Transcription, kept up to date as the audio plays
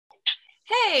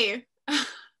Hey,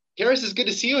 CARYS, is good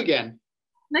to see you again.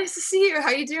 nice to see you. How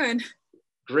you doing?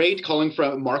 Great, calling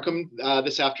from Markham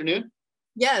this afternoon.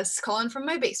 Yes, calling from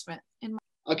my basement.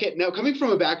 Okay, now coming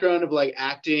from a background of like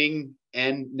acting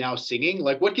and now singing,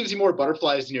 like what gives you more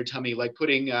butterflies in your tummy? Like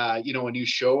putting, a new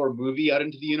show or movie out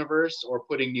into the universe, or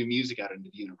putting new music out into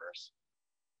the universe?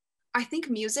 I think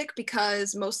music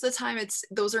because most of the time it's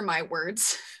those are my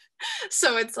words.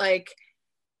 So it's like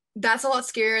that's a lot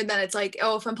scarier than it's like,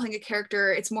 oh, if I'm playing a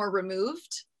character, it's more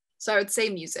removed. So I would say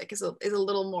music is a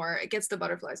little more, it gets the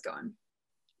butterflies going.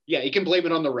 Yeah, you can blame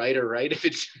it on the writer, right? If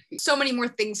it's, So many more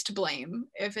things to blame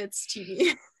if it's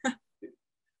TV.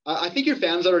 I think your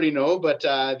fans already know, but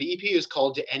the EP is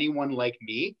called "To Anyone Like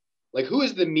Me." Like, who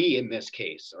is the me in this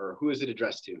case, or who is it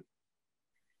addressed to?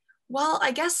 Well,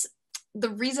 I guess the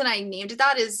reason I named it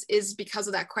that is because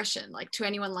of that question. Like to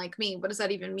anyone like me, what does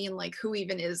that even mean? Like who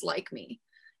even is like me?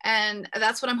 And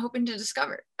that's what I'm hoping to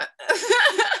discover.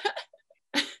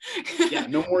 Yeah,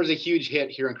 No More is a huge hit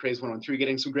here on Kraze 113,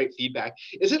 getting some great feedback.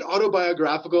 Is it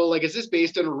autobiographical? Like, is this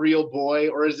based on a real boy,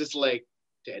 or is this like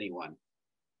to anyone?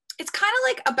 It's kind of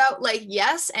like about like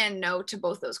yes and no to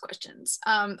both those questions.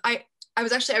 I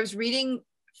was reading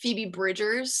Phoebe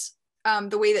Bridgers,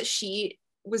 the way that she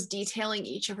was detailing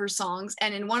each of her songs,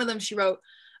 and in one of them she wrote,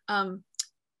 um,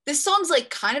 "This song's like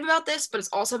kind of about this, but it's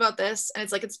also about this, and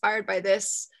it's like inspired by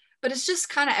this, but it's just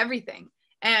kind of everything."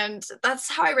 And that's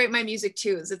how I write my music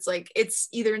too. Is it's like it's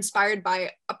either inspired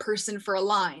by a person for a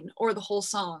line or the whole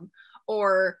song,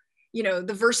 or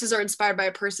the verses are inspired by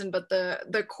a person but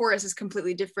the chorus is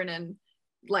completely different and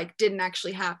like didn't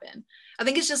actually happen. I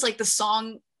think it's just like the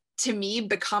song to me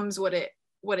becomes what it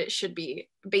should be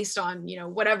based on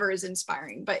whatever is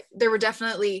inspiring, but there were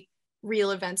definitely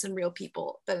real events and real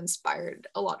people that inspired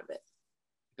a lot of it.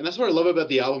 And that's what I love about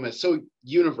the album. It's so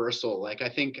universal. Like, I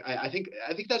think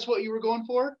that's what you were going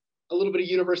for. A little bit of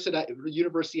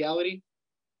universality.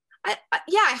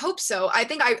 Yeah, I hope so. I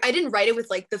think I didn't write it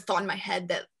with like the thought in my head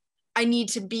that I need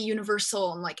to be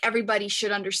universal and like everybody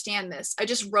should understand this. I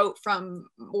just wrote from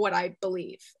what I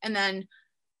believe. And then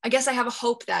I guess I have a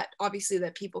hope that obviously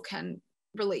that people can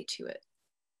relate to it.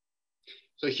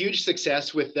 So huge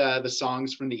success with the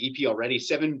songs from the EP already.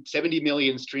 70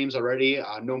 million streams already.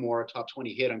 No More, a top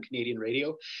 20 hit on Canadian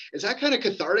radio. Is that kind of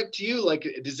cathartic to you? Like,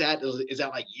 is that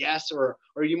like yes, or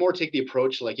you more take the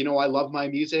approach like, I love my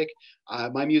music.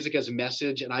 My music has a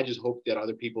message, and I just hope that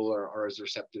other people are as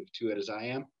receptive to it as I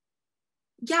am.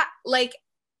 Yeah, like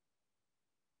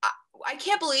I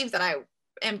can't believe that I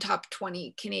am top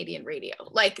 20 Canadian radio.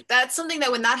 Like that's something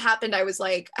that when that happened, I was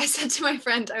like, I said to my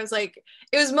friend, I was like,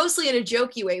 it was mostly in a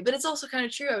jokey way, but it's also kind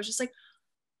of true. I was just like,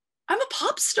 I'm a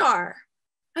pop star.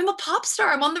 I'm a pop star.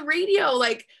 I'm on the radio.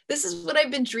 Like this is what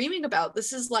I've been dreaming about.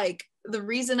 This is like the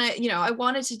reason I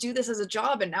wanted to do this as a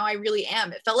job, and now I really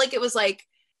am. It felt like it was like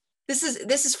this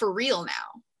is for real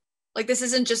now. Like this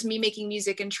isn't just me making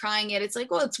music and trying it. It's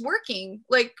like, well, it's working.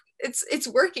 Like it's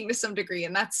working to some degree,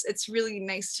 and it's really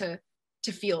nice to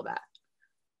feel that.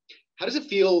 How does it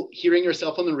feel hearing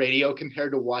yourself on the radio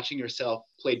compared to watching yourself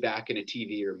played back in a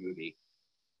TV or a movie?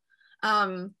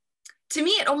 Um, to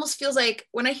me, it almost feels like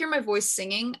when I hear my voice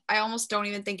singing, I almost don't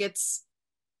even think it's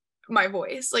my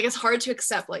voice. Like it's hard to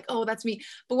accept. Like, oh, that's me.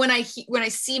 But when I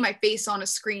see my face on a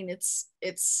screen, it's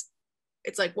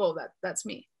like, whoa, that's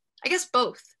me. I guess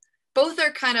both. Both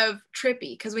are kind of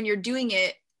trippy because when you're doing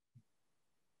it,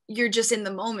 you're just in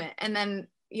the moment, and then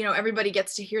everybody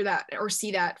gets to hear that or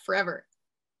see that forever.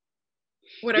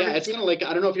 Whatever Yeah, you're it's doing. kind of like,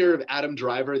 I don't know if you're Adam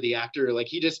Driver, the actor. Like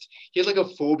he has like a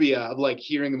phobia of like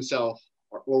hearing himself,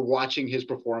 or watching his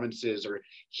performances, or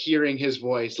hearing his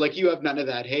voice. Like you have none of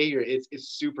that. Hey, it's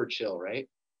super chill, right?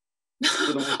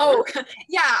 For the most Oh part.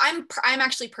 yeah, I'm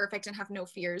actually perfect and have no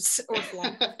fears or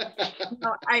flaws.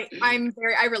 No,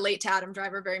 I relate to Adam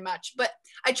Driver very much, but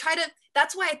I try to.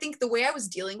 That's why I think the way I was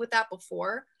dealing with that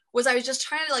before was I was just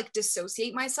trying to like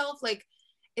dissociate myself. Like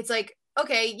it's like,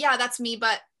 okay, yeah, that's me,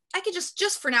 but I could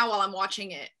just for now while I'm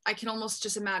watching it, I can almost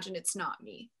just imagine it's not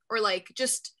me, or like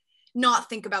just not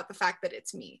think about the fact that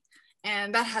it's me,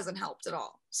 and that hasn't helped at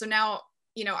all. So now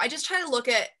I just try to look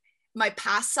at my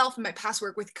past self and my past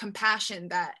work with compassion.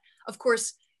 That of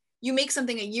course you make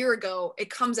something a year ago, it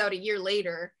comes out a year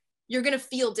later, you're going to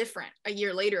feel different a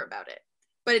year later about it,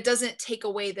 but it doesn't take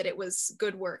away that it was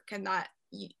good work, and that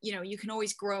you can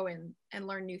always grow and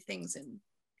learn new things and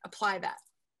apply that.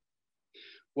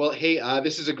 Well, hey,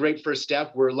 this is a great first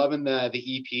step. We're loving the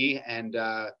EP, and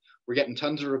we're getting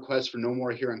tons of requests for No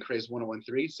More here on Kraze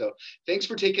 1013. So thanks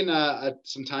for taking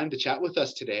some time to chat with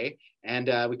us today, and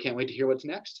we can't wait to hear what's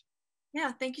next.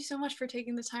 Yeah, thank you so much for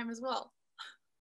taking the time as well.